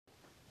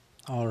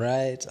All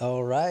right,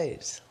 all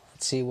right.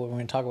 Let's see what we're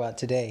going to talk about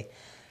today.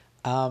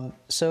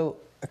 So,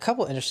 a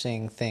couple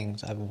interesting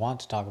things I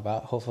want to talk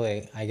about.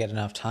 Hopefully, I get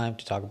enough time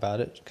to talk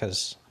about it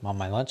because I'm on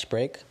my lunch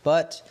break.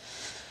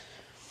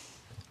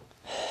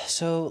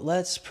 So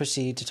let's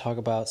proceed to talk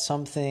about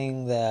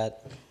something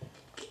that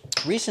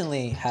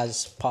recently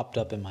has popped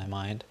up in my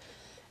mind,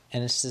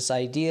 and it's this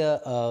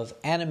idea of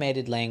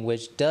animated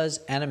language. Does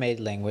animated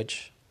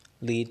language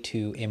lead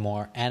to a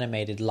more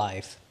animated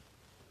life?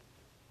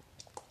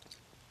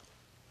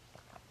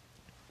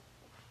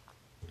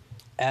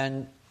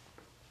 And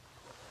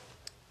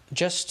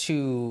just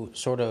to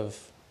sort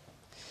of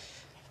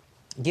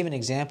give an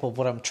example of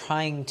what I'm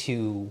trying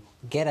to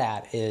get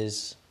at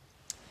is,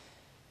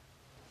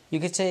 you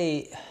could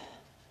say,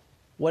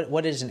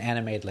 what is an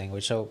animated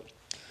language? So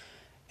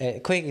a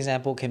quick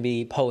example can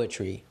be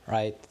poetry,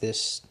 right?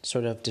 This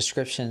sort of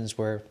descriptions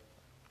where,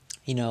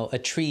 a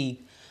tree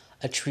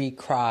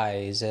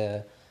cries,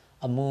 a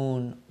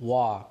moon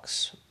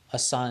walks, a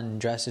sun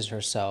dresses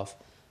herself.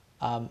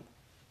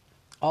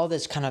 All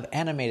this kind of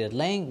animated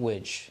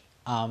language.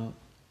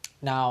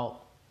 Now,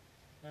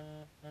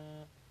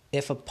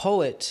 if a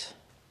poet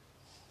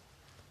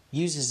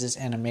uses this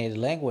animated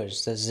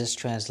language, does this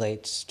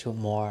translate to a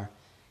more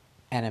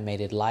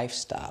animated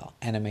lifestyle,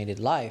 animated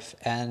life?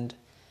 And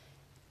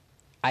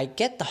I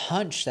get the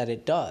hunch that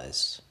it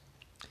does.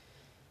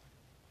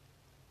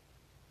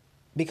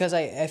 Because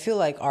I feel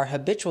like our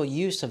habitual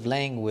use of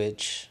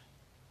language,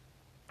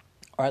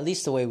 or at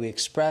least the way we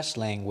express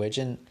language,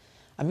 and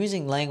I'm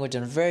using language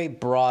in a very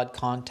broad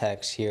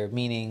context here,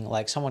 meaning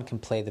like someone can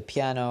play the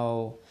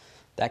piano,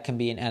 that can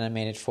be an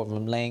animated form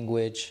of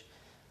language,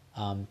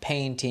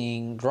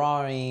 painting,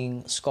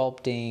 drawing,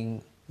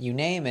 sculpting, you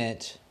name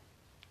it.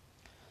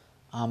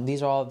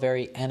 These are all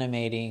very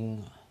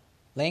animating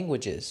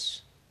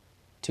languages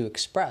to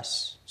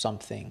express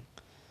something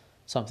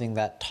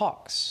that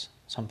talks,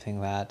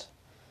 something that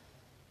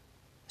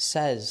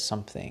says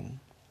something,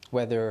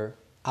 whether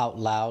out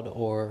loud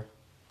or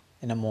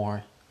in a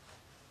more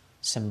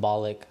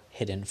symbolic,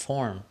 hidden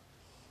form.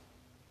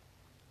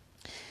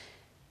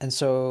 And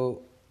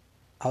so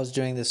I was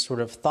doing this sort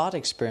of thought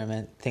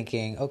experiment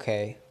thinking,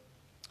 okay,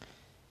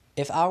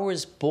 if I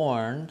was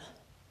born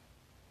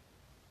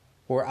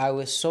where I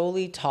was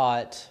solely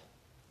taught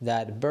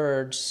that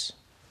birds,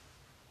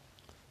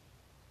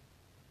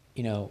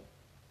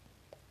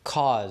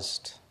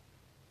 caused,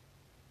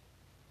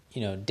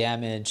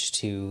 damage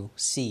to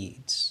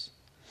seeds,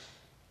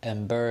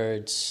 and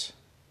birds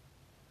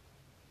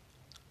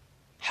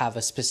have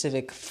a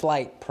specific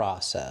flight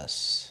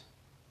process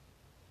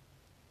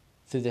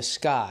through the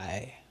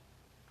sky,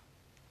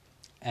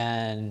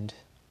 and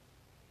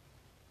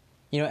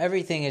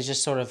everything is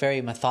just sort of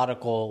very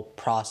methodical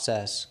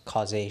process,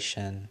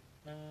 causation,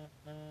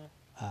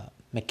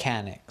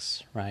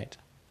 mechanics, right?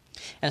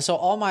 And so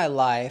all my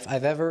life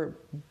I've ever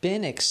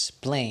been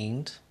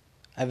explained,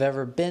 I've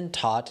ever been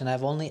taught, and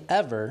I've only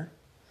ever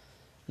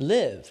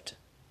lived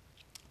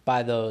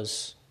by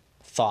those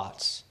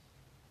thoughts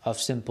of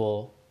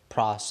simple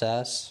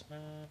process,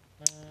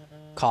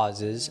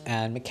 causes,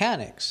 and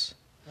mechanics.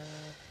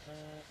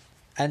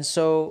 And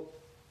so,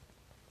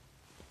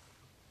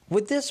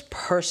 would this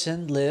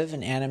person live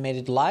an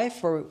animated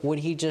life, or would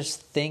he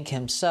just think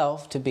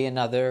himself to be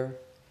another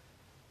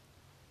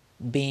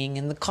being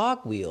in the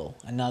cogwheel,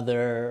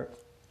 another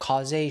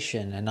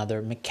causation,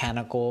 another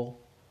mechanical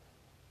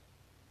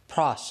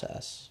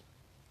process?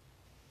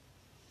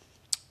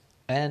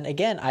 And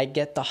again, I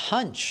get the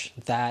hunch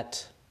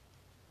that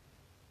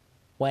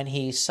when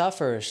he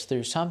suffers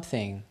through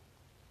something,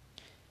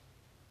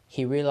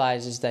 he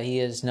realizes that he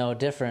is no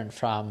different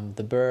from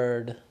the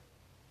bird,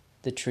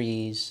 the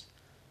trees,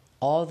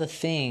 all the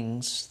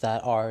things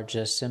that are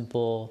just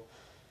simple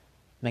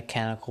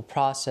mechanical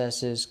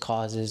processes,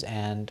 causes,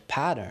 and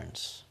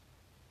patterns.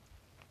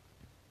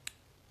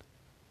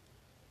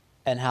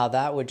 And how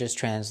that would just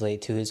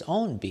translate to his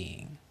own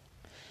being.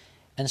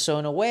 And so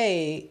in a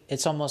way,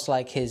 it's almost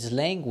like his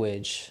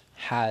language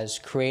has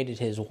created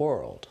his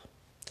world.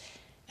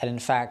 And in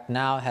fact,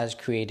 now has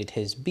created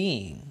his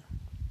being.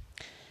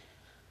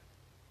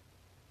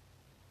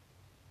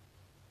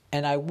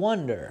 And I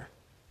wonder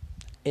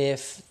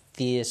if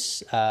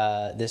this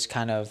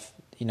kind of,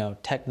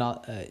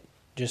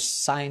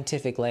 just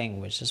scientific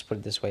language, let's put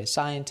it this way,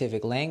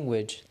 scientific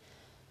language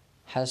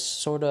has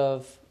sort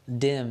of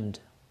dimmed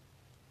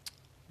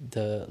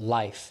the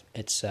life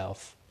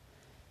itself.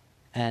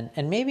 And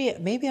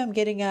maybe I'm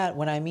getting at,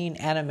 when I mean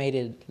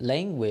animated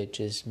language,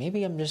 is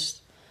maybe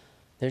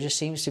there just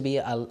seems to be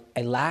a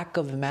lack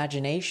of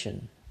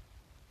imagination.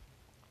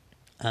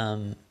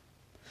 And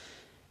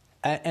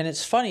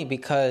it's funny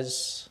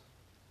because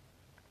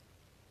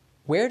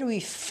where do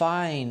we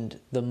find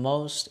the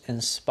most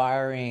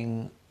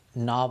inspiring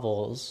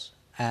novels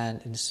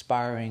and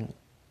inspiring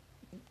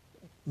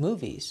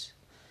movies?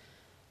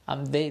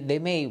 They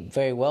may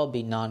very well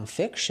be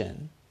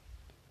nonfiction,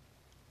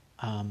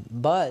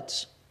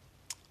 but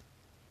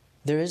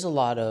there is a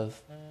lot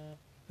of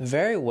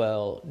very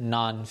well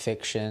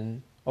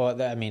nonfiction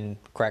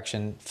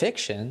correction,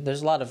 fiction.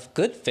 There's a lot of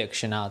good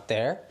fiction out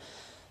there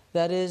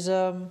that is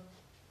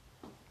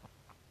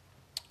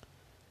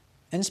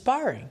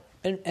inspiring.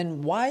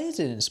 And why is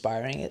it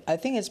inspiring? I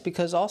think it's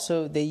because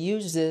also they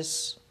use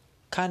this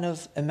kind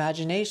of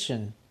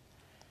imagination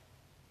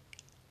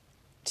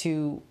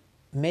to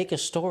make a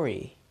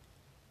story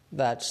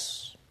that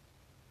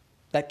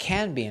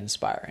can be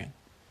inspiring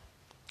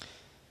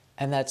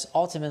and that's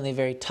ultimately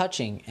very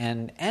touching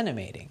and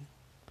animating,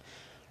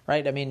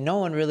 right? I mean, no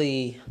one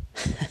really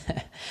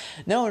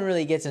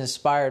gets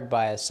inspired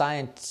by a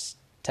science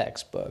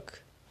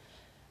textbook.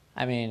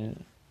 I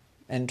mean,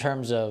 in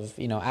terms of,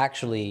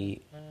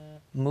 actually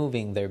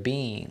moving their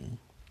being.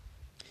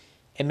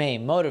 It may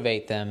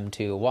motivate them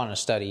to want to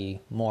study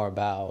more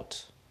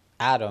about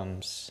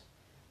atoms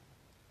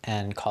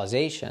and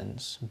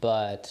causations,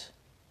 but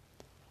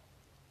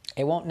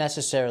it won't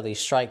necessarily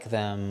strike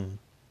them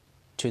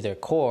to their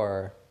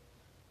core.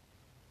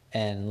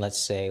 And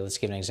let's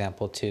give an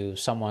example to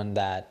someone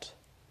that,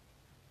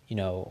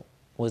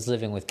 was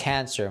living with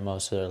cancer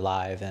most of their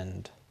life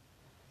and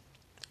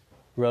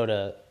wrote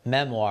a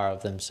memoir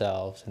of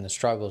themselves and the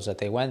struggles that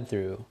they went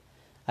through.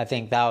 I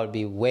think that would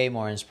be way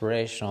more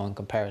inspirational in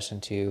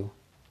comparison to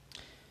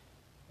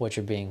what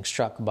you're being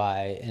struck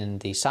by in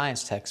the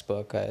science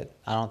textbook. I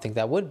don't think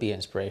that would be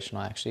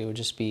inspirational, actually. It would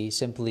just be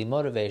simply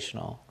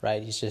motivational,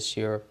 right? It's just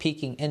your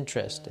piquing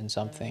interest in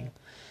something.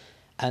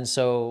 And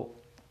so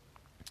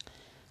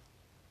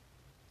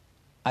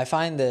I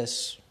find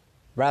this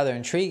rather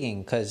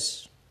intriguing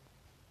because,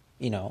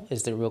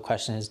 the real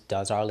question is,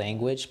 does our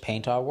language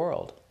paint our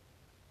world?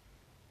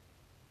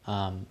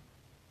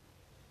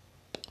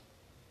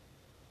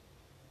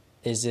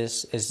 Is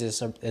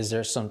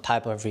there some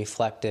type of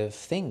reflective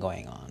thing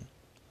going on?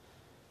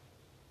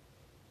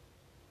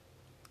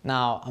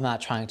 Now, I'm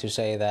not trying to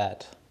say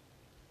that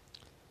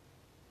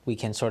we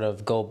can sort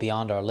of go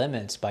beyond our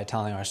limits by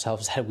telling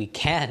ourselves that we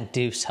can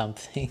do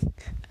something.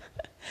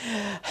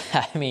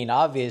 I mean,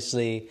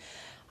 obviously,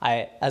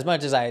 as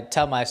much as I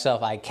tell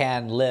myself I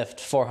can lift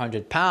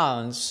 400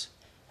 pounds,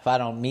 if I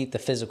don't meet the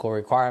physical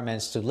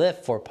requirements to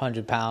lift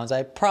 400 pounds,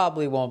 I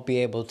probably won't be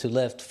able to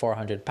lift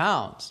 400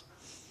 pounds.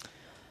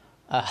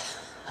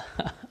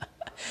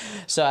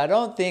 So I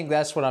don't think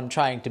that's what I'm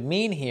trying to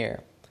mean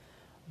here.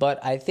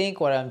 But I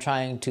think what I'm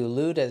trying to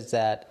allude is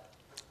that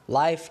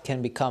life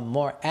can become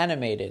more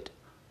animated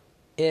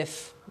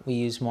if we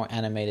use more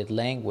animated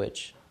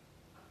language.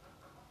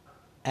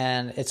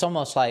 And it's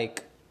almost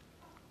like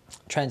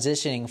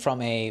transitioning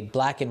from a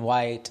black and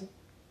white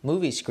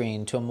movie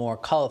screen to a more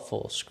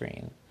colorful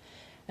screen.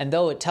 And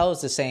though it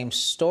tells the same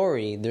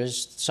story,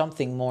 there's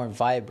something more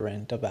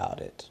vibrant about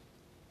it.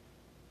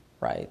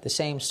 Right? The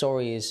same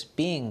story is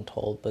being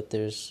told, but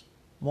there's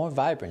more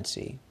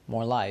vibrancy,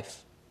 more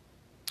life.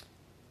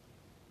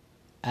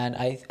 And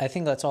I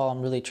think that's all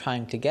I'm really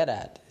trying to get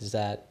at, is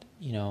that,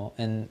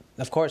 and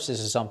of course this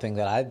is something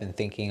that I've been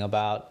thinking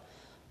about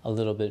a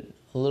little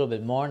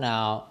bit more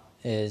now,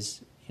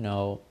 is,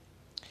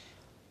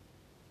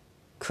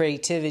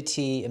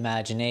 creativity,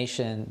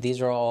 imagination,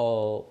 these are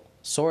all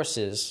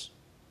sources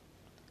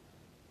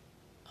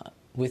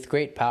with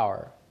great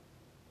power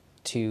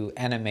to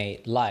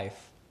animate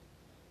life.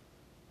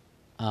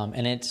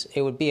 And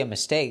it would be a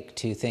mistake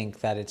to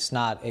think that it's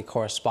not a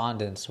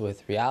correspondence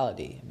with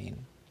reality. I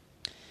mean,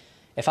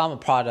 if I'm a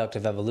product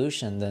of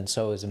evolution, then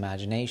so is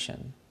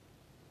imagination.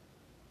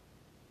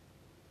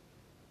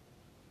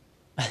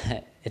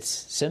 It's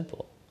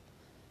simple.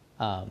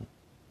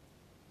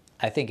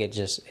 I think it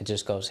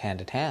just goes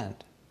hand in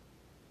hand.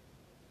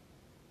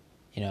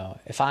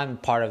 If I'm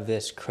part of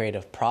this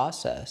creative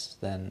process,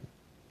 then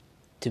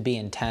to be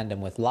in tandem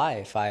with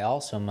life, I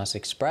also must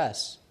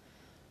express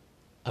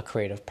a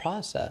creative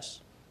process,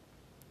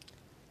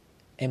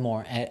 a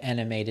more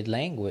animated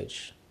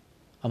language,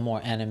 a more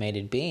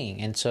animated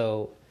being. And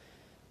so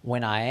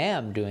when I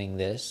am doing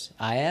this,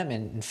 I am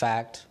in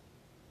fact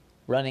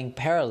running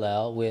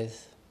parallel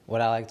with what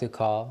I like to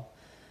call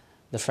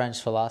the French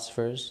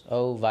philosophers,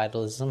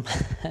 vitalism,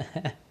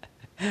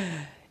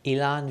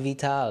 Elan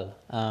vital,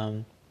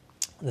 the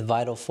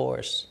vital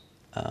force.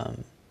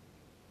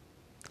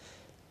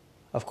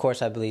 Of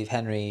course, I believe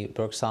Henry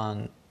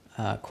Bergson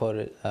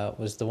quoted,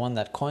 was the one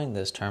that coined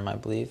this term, I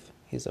believe.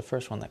 He's the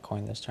first one that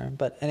coined this term.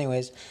 But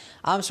anyways,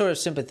 I'm sort of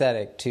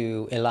sympathetic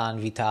to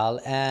Elan vital,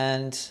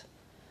 and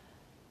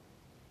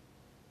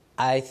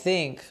I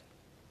think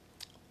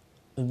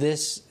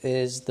this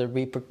is the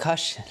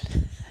repercussion.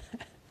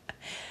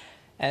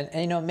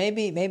 and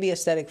maybe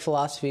aesthetic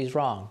philosophy is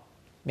wrong.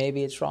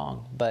 Maybe it's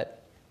wrong,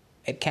 but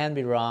it can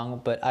be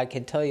wrong. But I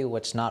can tell you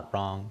what's not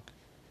wrong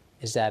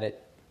is that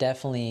it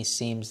definitely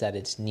seems that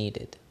it's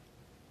needed.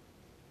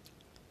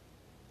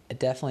 It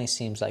definitely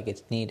seems like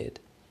it's needed.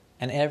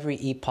 And every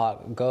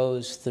epoch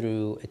goes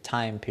through a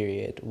time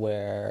period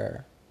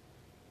where,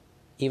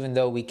 even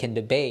though we can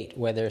debate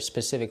whether a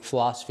specific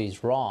philosophy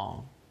is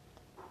wrong,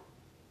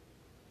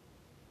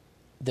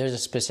 there's a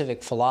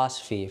specific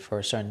philosophy for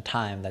a certain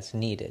time that's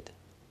needed.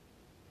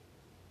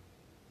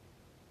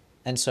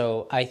 And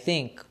so I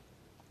think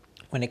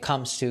when it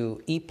comes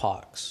to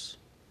epochs,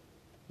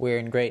 we're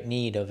in great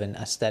need of an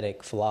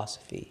aesthetic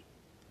philosophy,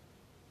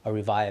 a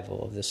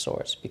revival of this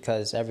sort,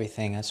 because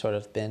everything has sort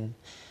of been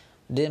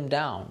dimmed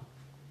down.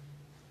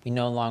 We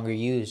no longer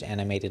use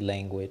animated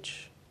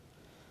language.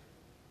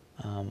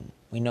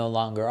 We no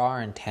longer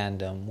are in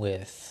tandem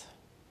with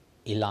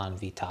Elan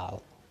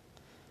Vital.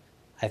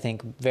 I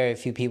think very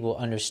few people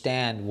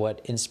understand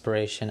what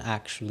inspiration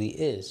actually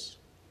is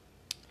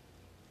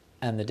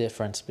and the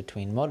difference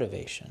between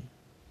motivation,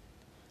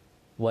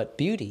 what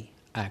beauty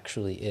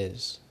actually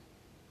is.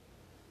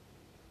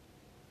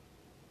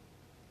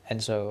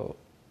 And so,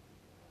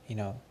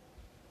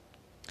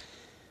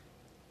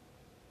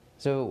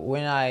 so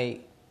when I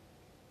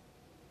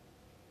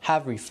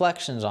have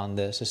reflections on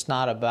this, it's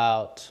not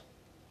about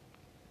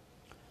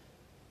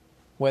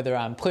whether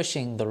I'm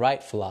pushing the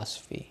right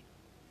philosophy,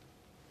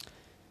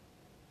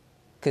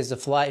 because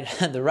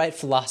the right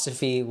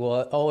philosophy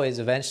will always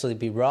eventually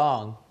be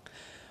wrong,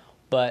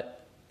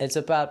 but it's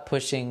about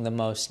pushing the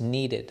most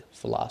needed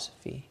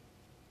philosophy.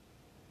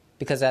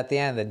 Because at the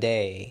end of the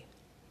day,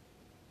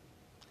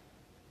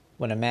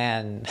 when a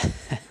man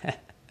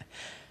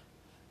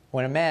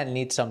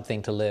needs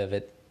something to live,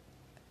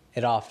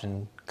 it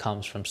often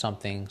comes from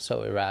something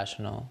so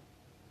irrational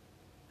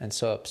and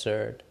so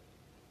absurd.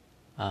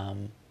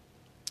 And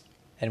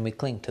we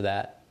cling to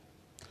that.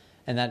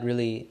 And that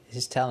really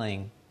is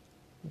telling.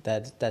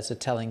 That's a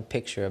telling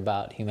picture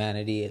about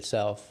humanity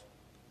itself.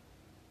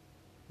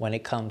 When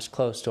it comes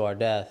close to our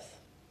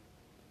death,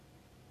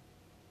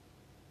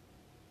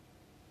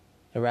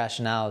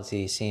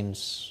 irrationality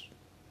seems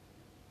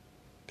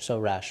so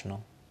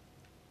rational,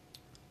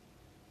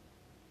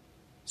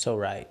 so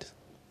right,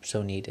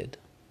 so needed.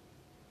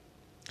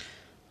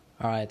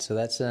 All right, so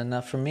that's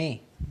enough for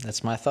me.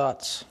 That's my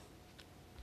thoughts.